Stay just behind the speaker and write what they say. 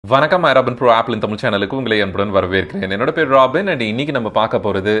வணக்கம் iRobinPro Apple in Tamil சேனலுக்கு உங்களை அன்புடன் வரவேற்கிறேன். என்னோட பேர் ராபின் and இன்னைக்கு நம்ம பார்க்க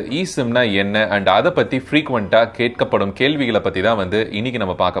போறது eSIMனா என்ன and அத பத்தி frequently கேட்கப்படும் கேள்விகளை பத்தி தான் இன்னைக்கு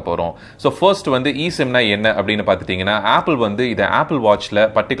நம்ம பார்க்க போறோம். So first eSIMனா என்ன அப்படினு பார்த்துட்டீங்கன்னா Apple இத Apple Watchல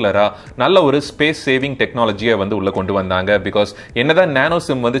particularly நல்ல ஒரு ஸ்பேஸ் சேவிங் டெக்னாலஜியை உள்ள கொண்டு வந்தாங்க. because என்னதான் நானோ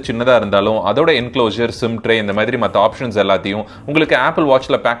சிம் சின்னதா இருந்தாலும் அதோட என்க்ளோசர் சிம் ட்ரே இந்த மாதிரி மற்ற ஆப்ஷன்ஸ் எல்லாத்தையும் உங்களுக்கு Apple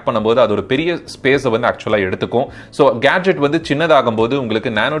Watchல பேக் பண்ணும்போது அது ஒரு பெரிய ஸ்பேஸ் ஆக்சுவலா எடுத்துக்கும். So gadget சின்னதாகும்போது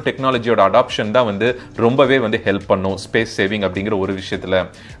உங்களுக்கு நானோ டெக்னாலஜியோட அடாப்ஷன் தான் ரொம்பவே ஹெல்ப் பண்ணும் ஸ்பேஸ் சேவிங் அப்படிங்கிற ஒரு விஷயத்துல.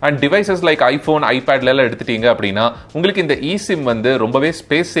 அண்ட் டிவைசஸ் லைக் ஐபோன் ஐபேட்ல எல்லாம் எடுத்துட்டீங்க அப்படின்னா உங்களுக்கு இந்த eSIM ரொம்பவே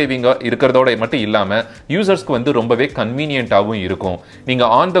ஸ்பேஸ் சேவிங்கா இருக்கிறதோட மட்டும் இல்லாம யூசர்ஸ்க்கு ரொம்பவே கன்வீனியன்ட்டாவும் இருக்கும். நீங்க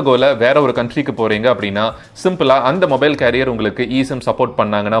ஆன் த கோல வேற ஒரு கண்ட்ரிக்கு போறீங்க அப்படின்னா சிம்பிளா அந்த மொபைல் கேரியர் உங்களுக்கு eSIM சப்போர்ட்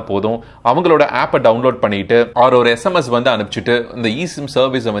பண்ணாங்கன்னா போதும், அவங்களோட ஆப்பை டவுன்லோட் பண்ணிட்டு ஒரு எஸ்எம்எஸ் அனுப்பிச்சிட்டு இந்த eSIM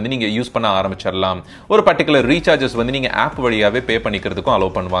சர்வீஸை நீங்க யூஸ் பண்ண ஆரம்பிச்சிடலாம். ஒரு பர்டிகுலர் ரீசார்ஜஸ் நீங்க ஆப் வழியாவே பே பண்ணிக்கிறதுக்கும்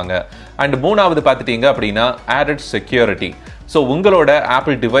அலோவ் பண்ணுவாங்க. அண்ட் மூணாவது பார்த்துட்டீங்க அப்படின்னா ஆடட் செக்யூரிட்டி. ஸோ உங்களோட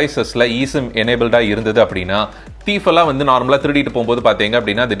ஆப்பிள் டிவைசஸ்ல eSIM எனேபிள்டா இருந்தது அப்படின்னா தீஃப் எல்லாம் நார்மலா திருடிட்டு போகும்போது பாத்தீங்க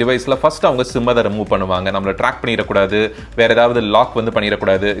அப்படின்னா அந்த டிவைஸ்ல ஃபர்ஸ்ட் அவங்க சிம் அதை ரிமூவ் பண்ணுவாங்க. நம்மள ட்ராக் பண்ணிடக்கூடாது, வேற ஏதாவது லாக்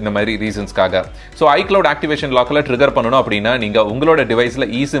பண்ணிடக்கூடாது, இந்த மாதிரி ரீசன்ஸ்க்காக. ஸோ iCloud ஆக்டிவேஷன் லாக்ல ட்ரிகர் பண்ணணும் அப்படின்னா நீங்க உங்களோட டிவைஸ்ல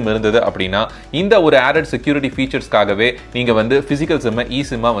eSIM இருந்தது அப்படின்னா இந்த ஒரு ஆடட் செக்யூரிட்டி ஃபீச்சர்ஸ்க்காகவே நீங்க பிசிக்கல் சிம்மை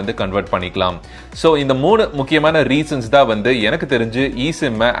eSIM-ஆ கன்வெர்ட் பண்ணிக்கலாம். ஸோ இந்த மூணு முக்கியமான ரீசன்ஸ் தான் எனக்கு தெரிஞ்சு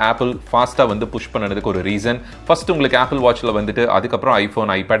eSIM-ஐ ஆப்பிள் ஃபாஸ்டா புஷ் பண்ணதுக்கு ஒரு ரீசன். ஃபர்ஸ்ட் உங்களுக்கு ஆப்பிள் வாட்ச்ல அதுக்கப்புறம் ஐபோன்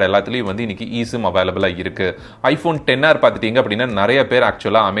ஐபேட் எல்லாத்துலயும் இன்னைக்கு eSIM அவைலபிளா இருக்கு. ஐபோன் 10R பார்த்துட்டீங்க அப்படின்னா நிறைய பேர்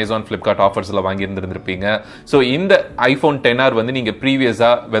ஆக்சுவலா அமேசான் பிளிப்கார்ட் ஆஃபர்ஸ்ல வாங்கி இருந்திருப்பீங்க. ஸோ இந்த ஐபோன் 10R நீங்க ப்ரீவியஸா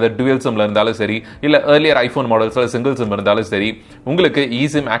வெதர் டுவல் சிம்ல இருந்தாலும் சரி இல்ல ஏர்லியர் ஐபோன் மாடல்ஸ்ல சிங்கிள் சிம் இருந்தாலும் சரி உங்களுக்கு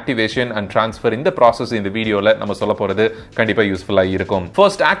eSIM ஆக்டிவேஷன் அண்ட் டிரான்ஸ்ஃபர் இந்த ப்ராசஸ் இந்த வீடியோல நம்ம சொல்ல போறது கண்டிப்பா யூஸ்ஃபுல்லா இருக்கும்.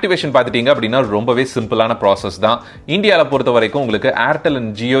 ஃபர்ஸ்ட் ஆக்டிவேஷன் பார்த்துட்டீங்க அப்படின்னா ரொம்பவே சிம்பிளான ப்ராசஸ் தான். இந்தியால பொறுத்த வரைக்கும் உங்களுக்கு ஏர்டெல்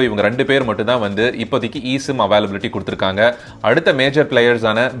அண்ட் ஜியோ இவங்க ரெண்டு பேர் மட்டும் தான் இப்போதைக்கு eSIM அவைலபிலிட்டி கொடுத்திருக்காங்க. அடுத்த மேஜர்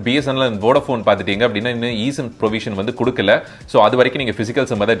பிளேயர்ஸான பிஎஸ்என்எல் அண்ட் வோடஃபோன் பார்த்துட்டீங்க அப்படின்னா இன்னும் eSIM ப்ரொவிஷன் கொடுக்கல. சோ அது வரைக்கும் நீங்க பிசிக்கல்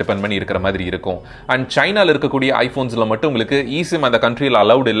சிம் தான் டிபெண்ட் பண்ணி இருக்கிற மாதிரி இருக்கும். அண்ட் சைனால இருக்கக்கூடிய ஐபோன்ஸ்ல மட்டும் உங்களுக்கு eSIM அந்த கண்ட்ரியில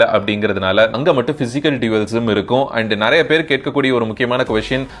அலௌட் இல்ல அப்படிங்கிறதுனால அங்க மட்டும் பிசிக்கல் டியூவல் சிம் இருக்கும். அண்ட் நிறைய பேர் கேட்கக்கூடிய ஒரு முக்கியமான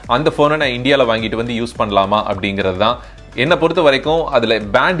क्वेश्चन, அந்த போனை நான் இந்தியால வாங்கிட்டு யூஸ் பண்ணலாமா அப்படிங்கிறது தான். என்ன பொறுத்த வரைக்கும் அதுல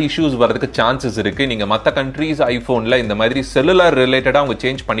பேண்ட் இஷ்யூஸ் வரதுக்கு சான்சஸ் இருக்கு. நீங்க மற்ற கண்ட்ரீஸ் ஐபோன்ல இந்த மாதிரி செல்லுலர் ரிலேட்டடா அவங்க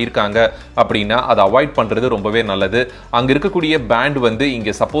சேஞ்ச் பண்ணிருக்காங்க அப்படின்னா அதை அவாய்ட் பண்றது ரொம்பவே நல்லது. அங்க இருக்கக்கூடிய பேண்ட்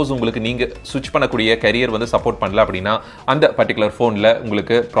இங்க சப்போஸ் உங்களுக்கு நீங்க சுவிட்ச் பண்ணக்கூடிய கேரியர் சப்போர்ட் பண்ணல அப்படின்னா அந்த பர்டிகுலர் போன்ல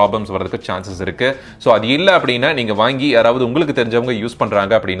உங்களுக்கு ப்ராப்ளம்ஸ் வரதுக்கு சான்சஸ் இருக்கு. சோ அது இல்ல அப்படின்னா நீங்க வாங்கி யாராவது உங்களுக்கு தெரிஞ்சவங்க யூஸ்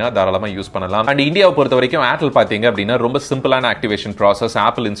பண்றாங்க அப்படின்னா தாராளமா யூஸ் பண்ணலாம். அண்ட் இந்தியாவை பொறுத்த வரைக்கும் ஏர்டெல் பாத்தீங்க அப்படின்னா ரொம்ப சிம்பிளான ஆக்டிவேஷன் ப்ராசஸ்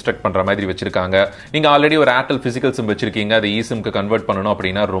ஆப்பிள் இன்ஸ்ட்ரக்ட் பண்ற மாதிரி வச்சிருக்காங்க. நீங்க ஆல்ரெடி ஒரு ஏர்டெல் பிசிக்கல் சிம் வச்சிருக்கீங்க, அது eSIM-க்கு கன்வெர்ட் பண்ணனும்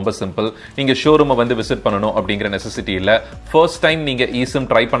அப்படினா ரொம்ப சிம்பிள். நீங்க ஷோரூமை விசிட் பண்ணனும் அப்படிங்கிற நெசசிட்டி இல்ல. ஃபர்ஸ்ட் டைம் நீங்க eSIM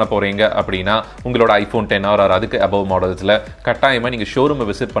ட்ரை பண்ண போறீங்க அப்படினா உங்களோட ஐபோன் 10R ஆர் அதுக்கு above மாடல்ஸ்ல கட்டாயமா நீங்க ஷோரூமை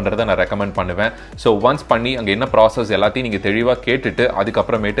விசிட் பண்றதை நான் ரெக்கமெண்ட் பண்ணுவேன். சோ ஒன்ஸ் பண்ணி அங்க என்ன ப்ராசஸ் எல்லாத்தையும் நீங்க தெளிவா கேட்டுட்டு அதுக்கு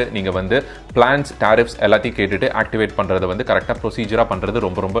அப்புறமேட்டு நீங்க பிளான்ஸ் டாரிஃப்ஸ் எல்லாத்தையும் கேட்டுட்டு ஆக்டிவேட் பண்றது கரெக்ட்டா ப்ரொசீஜரா பண்றது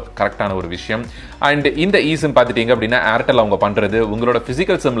ரொம்ப ரொம்ப கரெக்ட்டான ஒரு விஷயம். அண்ட் இந்த eSIM பாத்துட்டீங்க அப்படினா ஏர்டெல் அவங்க பண்றது உங்களோட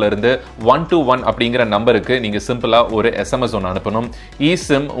பிசிக்கல் சிம்ல இருந்து 121 அப்படிங்கிற நம்பருக்கு நீங்க சிம்பிளா ஒரு SMS அனுப்பணும்.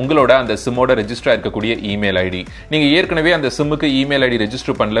 eSIM உங்களோட அந்த சிம்மோட ரெஜிஸ்டர் இருக்கக்கூடிய இமெயில் ஐடி. நீங்க ஏற்கனவே அந்த சிம்முக்கு இமெயில் ஐடி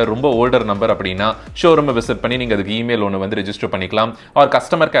ரெஜிஸ்டர் பண்ணல, ரொம்ப ஓல்டர் நம்பர் அப்படின்னா ஷோரூமை விசிட் பண்ணி நீங்க அதுக்கு இமெயில் ஒன்று ரெஜிஸ்டர் பண்ணிக்கலாம். ஆர்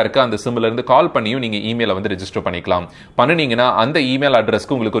கஸ்டமர் கேருக்கு அந்த சிம்ல இருந்து கால் பண்ணியும் நீங்க இமெயிலை ரெஜிஸ்டர் பண்ணிக்கலாம். பண்ணுனீங்கன்னா அந்த இமெயில்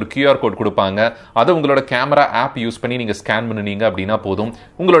அட்ரஸ்க்கு உங்களுக்கு ஒரு QR கோட் கொடுப்பாங்க. அதை உங்களோட கேமரா ஆப் யூஸ் பண்ணி நீங்க ஸ்கேன் பண்ணுனீங்க அப்படின்னா போதும்,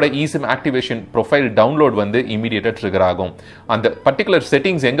 உங்களோட eSIM activation profile download இமிடியேட்டா trigger ஆகும். அந்த பர்டிகுலர்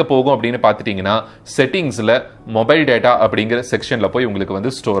செட்டிங்ஸ் எங்க போகும் அப்படின்னு பார்த்துட்டீங்கன்னா செட்டிங்ஸ்ல மொபைல் டேட்டா அப்படிங்கிற செக்ஷன்ல போய் உங்களுக்கு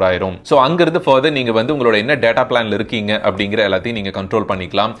ஸ்டோர் ஆயிரும். சோ அங்க இருந்து ஃபர்தர் நீங்க உங்களோட என்ன டேட்டா பிளான்ல இருக்கீங்க அப்படிங்கிற எல்லாத்தையும் நீங்க கண்ட்ரோல்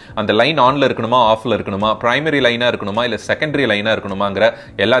பண்ணிக்கலாம். அந்த லைன் ஆன்ல இருக்கணுமா ஆஃப்ல இருக்கணுமா, பிரைமரி லைனா இருக்கணுமா இல்ல செகண்டரி லைனா இருக்கணுமாங்கிற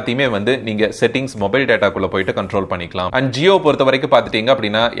எல்லாத்தையுமே நீங்க செட்டிங்ஸ் மொபைல் டேட்டாக்குள்ள போயிட்டு கண்ட்ரோல் பண்ணிக்கலாம். அண்ட் ஜியோ பொறுத்த வரைக்கும் பாத்துட்டீங்க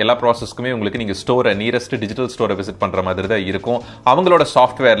அப்படின்னா எல்லா ப்ராசஸ்க்குமே உங்களுக்கு நீங்க ஸ்டோரை நியரஸ்ட் டிஜிட்டல் ஸ்டோரை விசிட் பண்ற மாதிரி தான் இருக்கும். அவங்களோட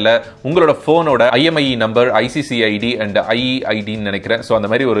சாஃப்ட்வேர்ல உங்களோட போனோட IMEI number, ICCID and IEID நினைக்கிறேன். சோ அந்த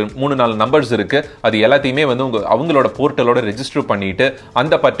மாதிரி ஒரு 3-4 நம்பர்ஸ் இருக்கு. அது எல்லாத்தையுமே அவங்களோட போர்ட்டலோட ரெஜிஸ்டர் பண்ணிட்டு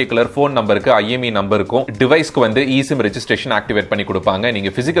அந்த பர்டிகுலர் போன் நம்பருக்கு IMEI நம்பருக்கும் டிவைஸ்க்கு eSIM ரெஜிஸ்ட்ரேஷன் ஆக்டிவேட் பண்ணி கொடுப்பாங்க. நீங்க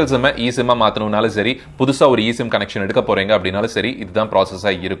பிசிக்கல் சிம் eSIM-ஆ மாத்தணும்னாலும் சரி, புதுசா ஒரு eSIM கனெக்ஷன் எடுக்க போறீங்க அப்படினாலும் சரி, இதுதான்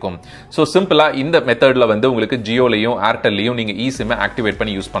ப்ராசஸா இருக்கும். சோ சிம்பிளா இந்த மெத்தட்ல உங்களுக்கு ஜியோலயும் ஏர்டெல்லையும் நீங்க eSIM-ஐ ஆக்டிவேட்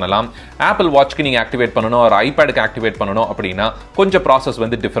பண்ணி யூஸ் பண்ணலாம். ஆப்பிள் வாட்ச்க்கு நீங்க ஆக்டிவேட் பண்ணனும் ஒரு ஐபேடுக்கு ஆக்டிவேட் பண்ணனும் அப்படினா கொஞ்சம் ப்ராசஸ்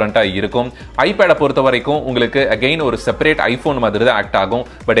டிஃபரண்டா இருக்கும். ஐபேடை பொறுத்த வரைக்கும் உங்களுக்கு அகைன் ஒரு செப்பரேட் ஐபோன் மாதிரி தான் ஆக்ட் ஆகும்.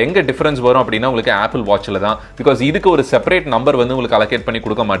 பட் எங்க டிஃபரன்ஸ் வரும் அப்படினா உங்களுக்கு ஆப்பிள் வாட்ச்ல தான். பிகாஸ் இதுக்கு இதுக்கு ஒரு செப்பரேட் நம்பர் வந்து உங்களுக்கு அலோகேட் பண்ணி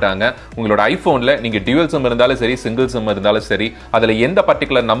கொடுக்க மாட்டாங்க. உங்களோட ஐபோன்ல நீங்க டியூவல் சிம் இருந்தாலும் சரி, சிங்கிள் சிம் இருந்தாலும் சரி, அதுல எந்த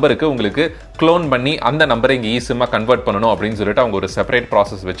பர்டிகுலர் நம்பருக்கு உங்களுக்கு க்ளோன் பண்ணி அந்த நம்பரை இங்க eSIM கன்வெர்ட் பண்ணணும் அப்படின்னு சொல்லிட்டு அவங்க ஒரு செப்பரேட்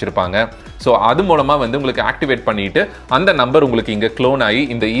ப்ராசஸ் வச்சிருப்பாங்க. ஸோ அது மூலமா வந்து உங்களுக்கு ஆக்டிவேட் பண்ணிட்டு அந்த நம்பர் உங்களுக்கு இங்க க்ளோன் ஆகி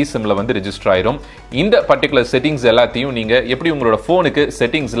இந்த eSIMல வந்து ரெஜிஸ்டர் ஆயிரும். இந்த பர்டிகுலர் செட்டிங்ஸ் எல்லாத்தையும் நீங்க எப்படி உங்களோட போனுக்கு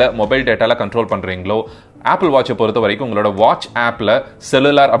செட்டிங்ஸ்ல மொபைல் டேட்டால கண்ட்ரோல் பண்றீங்களோ, ஆப்பிள் வாட்சை பொறுத்த வரைக்கும் உங்களோட வாட்ச் ஆப்ல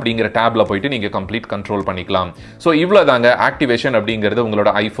செல்லுலார் அப்படிங்கிற டேப்ல போயிட்டு நீங்க கம்ப்ளீட் கண்ட்ரோல் பண்ணிக்கலாம். ஸோ இவ்வளவுதாங்க ஆக்டிவேஷன் அப்படிங்கிறது உங்களோட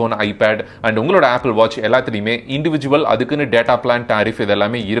ஐபோன், ஐபேட் அண்ட் உங்களோட ஆப்பிள் வாட்ச் எல்லாத்துலயுமே இண்டிவிஜுவல் அதுக்குன்னு டேட்டா பிளான், டாரிஃப்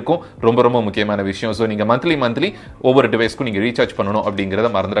இதெல்லாமே இருக்கும். ரொம்ப ரொம்ப முக்கியமான விஷயம். ஸோ நீங்க மந்த்லி ஒவ்வொரு டிவைஸ்க்கும் நீங்க ரீசார்ஜ் பண்ணணும்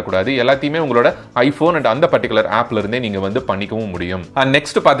அப்படிங்கிறத மறந்துடக்கூடாது. எல்லாத்தையுமே உங்களோட ஐபோன் அண்ட் அந்த பர்டிகுலர் ஆப்ல இருந்தே நீங்க வந்து பண்ணிக்கவும் முடியும். அண்ட்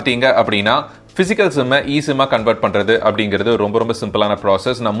நெக்ஸ்ட் பாத்துட்டீங்க அப்படின்னா பிசிக்கல் சிம்மை eSIM கன்வெர்ட் பண்றது அப்படிங்கிறது ரொம்ப ரொம்ப சிம்பிளான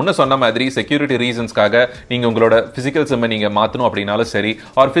ப்ராசஸ். நான் முன்ன சொன்ன மாதிரி செக்யூரிட்டி ரீசன்ஸ்க்காக நீங்க உங்களோட பிசிக்கல் சிம்மை நீங்க மாத்தணும் அப்படின்னாலும் சரி,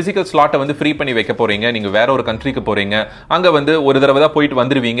 ஆர் பிசிக்கல் ஸ்லாட்டை வந்து ஃப்ரீ பண்ணி வைக்க போறீங்க, நீங்க வேற ஒரு கண்ட்ரிக்கு போறீங்க, அங்க வந்து ஒரு தடவை தான் போயிட்டு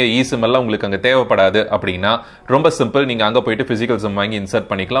வந்துருவீங்க, eSIM எல்லாம் உங்களுக்கு அங்க தேவைப்படாது அப்படின்னா ரொம்ப சிம்பிள். நீங்க அங்க போயிட்டு பிசிக்கல் சிம் வாங்கி இன்சர்ட்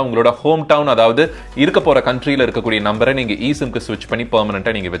பண்ணிக்கலாம். உங்களோட ஹோம் டவுன், அதாவது இருக்க போற கண்ட்ரியில இருக்கக்கூடிய நம்பரை நீங்க eSIMக்கு ஸ்விட்ச் பண்ணி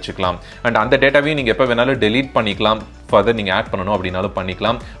பெர்மனண்டா நீங்க வச்சுக்கலாம். அண்ட் அந்த டேட்டாவையும் நீங்க எப்ப வேணாலும் டெலீட் பண்ணிக்கலாம். ஃபர்தர் நீங்க ஆட் பண்ணணும் அப்படினாலும்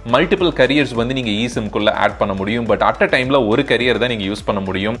பண்ணிக்கலாம். மல்டிபிள் கரியர்ஸ் வந்து நீங்க eSIM குள்ள ஆட் பண்ண முடியும். பட் அட் அ டைம்ல ஒரு கரியர் தான் நீங்க யூஸ் பண்ண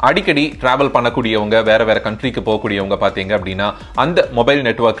முடியும். அடிக்கடி டிராவல் பண்ணக்கூடியவங்க, வேற கண்ட்ரிக்கு போகக்கூடியவங்க பாத்தீங்க அப்படின்னா அந்த மொபைல்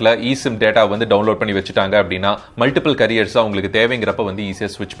நெட்வொர்க்ல eSIM டேட்டா வந்து டவுன்லோட் பண்ணி வச்சுட்டாங்க அப்படின்னா மல்டிபிள் கரியர்ஸ் உங்களுக்கு தேவைங்கிறப்ப வந்து ஈஸியா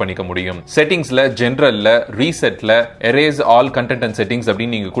ஸ்விட்ச் பண்ணிக்க முடியும். செட்டிங்ஸ்ல, ஜெனரல்ல, ரீசெட்ல erase all content and settings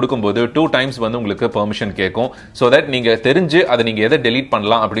அப்படின்னு நீங்க கொடுக்கும்போது 2 டைம்ஸ் வந்து உங்களுக்கு பெர்மிஷன் கேட்கும். சோ தட் நீங்க தெரிஞ்சு அதை நீங்க எதை டெலீட்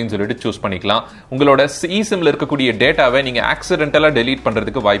பண்ணலாம் அப்படின்னு சொல்லிட்டு சூஸ் பண்ணிக்கலாம். உங்களோட eSIMல இருக்கக்கூடிய டேட்டாவை நீங்க ஆக்சிடென்டலா டெலீட்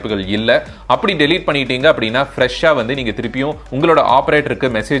பண்றதுக்கு வாய்ப்புகள் இல்ல. அப்படி டெலீட் பண்ணிட்டீங்க அப்படின்னா ஃப்ரெஷ்ஷா வந்து நீங்க திருப்பியும் உங்களோட ஆபரேட்டருக்கு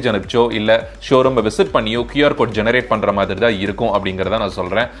மெசேஜ் அனுப்பிச்சோ இல்ல ஷோரூம் விசிட் பண்ணியோ QR கோட் ஜெனரேட் பண்ற மாதிரி தான் இருக்கும் அப்படிங்கறத நான்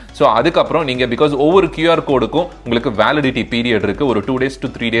சொல்றேன். சோ அதுக்கப்புறம் நீங்க பிகாஸ் ஒவ்வொரு QR கோடுக்கும் உங்களுக்கு வேலிடிட்டி பீரியட் இருக்கு, ஒரு 2 days to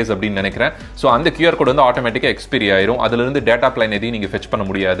 3 days அப்படின்னு நினைக்கிறேன். சோ அந்த QR கோட் வந்து ஆட்டோமேட்டிக்கா எக்ஸ்பைரி ஆயிரும். அதுல இருந்து டேட்டா பிளான் எதையும் நீங்க ஃபெச் பண்ண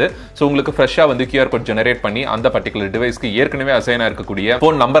முடியாது. சோ உங்களுக்கு ஃப்ரெஷ்ஷா வந்து QR கோட் ஜெனரேட் பண்ணி அந்த பர்டிகுலர் டிவைஸ்க்கு ஏற்கனவே அசைனா இருக்கக்கூடிய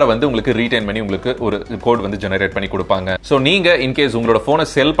போன் நம்பரை வந்து உங்களுக்கு ரீடைன் பண்ணி உங்களுக்கு ஒரு கோட் வந்து ஜெனரேட் பண்ணி கொடுப்பாங்க. சோ நீங்க இன்கேஸ் உங்களோட போனை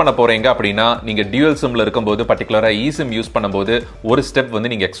செல் பண்ண போறீங்க அப்படின்னா நீங்க டியூவல் சிம்ல இருக்கும்போது பர்டிகுலரா eSIM யூஸ் பண்ணும்போது ஒரு ஸ்டெப் வந்து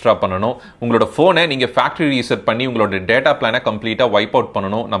நீங்க எக்ஸ்ட்ரா பண்ணணும். உங்களோட போனை நீங்க ஃபேக்டரி ரீசெட் பண்ணி உங்களோட டேட்டா பிளானை கம்ப்ளீட்டா வைப் அவுட்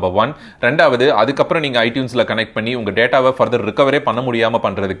பண்ணணும். நம்பர் 1. ரெண்டாவது, அதுக்கப்புறம் நீங்க iTunesல கனெக்ட் பண்ணி உங்க டேட்டாவை ஃபர்தர் ரிகவரே பண்ண முடியாம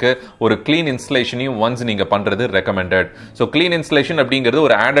பண்றதுக்கு ஒரு கிளீன் இன்ஸ்டலேஷனையும் ஒன்ஸ் நீங்க பண்றது ரெக்கமெண்டட். சோ கிளீன் இன்ஸ்டலேஷன் அப்படிங்கிறது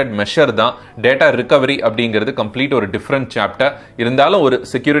ஒரு ஆடட் மெஷர் தான். டேட்டா ரிகவரி அப்படிங்கிறது கம்ப்ளீட் ஒரு டிஃபரண்ட் சாப்டர். இருந்தாலும் ஒரு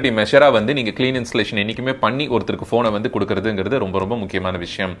செக்யூரிட்டி மெஷரா வந்து நீங்க கிளீன் இன்ஸ்டலேஷன் என்னைக்குமே பண்ணி ஒருத்தருக்கு போனை வந்து கொடுக்கிறதுங்கிறது ரொம்ப ரொம்ப முக்கியமான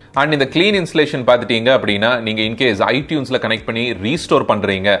விஷயம். அண்ட் இந்த கிளீன் இன்ஸ்டலேஷன் பார்த்துட்டீங்க அப்படின்னா நீங்க இன்கேஸ் iTunesல கனெக்ட் பண்ணி ரீஸ்டோர்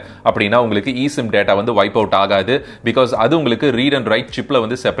பண்றீங்க அப்படின்னா உங்களுக்கு eSIM டேட்டா வந்து வைப் அவுட் ஆகாது. பிகாஸ் அது உங்களுக்கு ரீட் அண்ட் ரைட் சிப்ல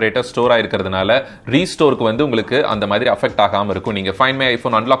வந்து செப்பரேட்டா ஸ்டோர் ஆயிருக்கிறதுனால ரீஸ்டோருக்கு வந்து உங்களுக்கு அந்த மாதிரி அஃபெக்ட் ஆகாம இருக்கும். நீங்க ஃபைண்ட் மை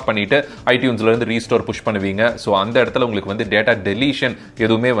ஐபோன் அன்லாக் பண்ணிட்டு iTunesல இருந்து ரீஸ்டோர் புஷ் பண்ணுவீங்க. சோ அந்த இடத்துல உங்களுக்கு வந்து டேட்டா டெலீஷன்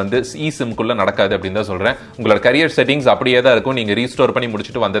எதுவுமே வந்து eSIM குள்ள நடக்காது அப்படின்னு தான் சொல்றேன். உங்களோட கரியர் செட்டிங்ஸ் அப்படியே தான் இருக்கும். நீங்க ரீஸ்டோர் பண்ணி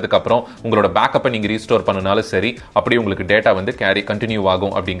முடிச்சிட்டு வந்ததுக்கு அப்புறம் உங்களோட பேக்கப்பை நீங்க ரீஸ்டோர் பண்ணனாலும் சரி, அப்படியே உங்களுக்கு டேட்டா வந்து கண்டினியூ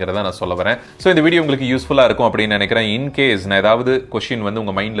ஆகும் அப்படிங்கறத நான் சொல்ல வரேன். சோ இந்த வீடியோ உங்களுக்கு யூஸ்ஃபுல்லா இருக்கும் அப்படின்னு நினைக்கிறேன். இன்கேஸ் நான் ஏதாவது क्वेश्चन வந்து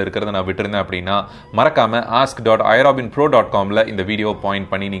உங்க மைண்ட்ல இருக்கிறத நான் விட்டுருந்தேன் அப்படின்னா மறக்காம ask.iRobinPro.com இந்த வீடியோ பாயிண்ட்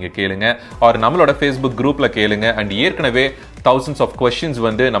பண்ணி நீங்க கேளுங்க. ஆர் நம்மளோட Facebook குரூப்ல கேளுங்க. அண்ட் ஏற்கனவே thousands of questions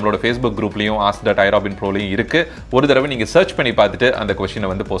வந்து நம்மளோட Facebook குரூப்லயும் ask.iRobinProலயும் இருக்கு. ஒரு தடவை நீங்க சர்ச் பண்ணி பார்த்துட்டு அந்த क्वेश्चனை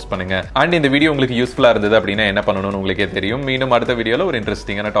வந்து போஸ்ட் பண்ணுங்க. அண்ட் இந்த வீடியோ உங்களுக்கு யூஸ்ஃபுல்லா இருந்தது அப்படின்னா என்ன பண்ணணும்னு உங்களுக்கே தெரியும். மீண்டும் அடுத்த வீடியோல ஒரு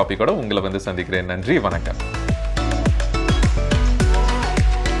இன்ட்ரெஸ்டிங்கான டாபிக்கோட உங்களை வந்து சந்திக்கிறேன். நன்றி, வணக்கம்.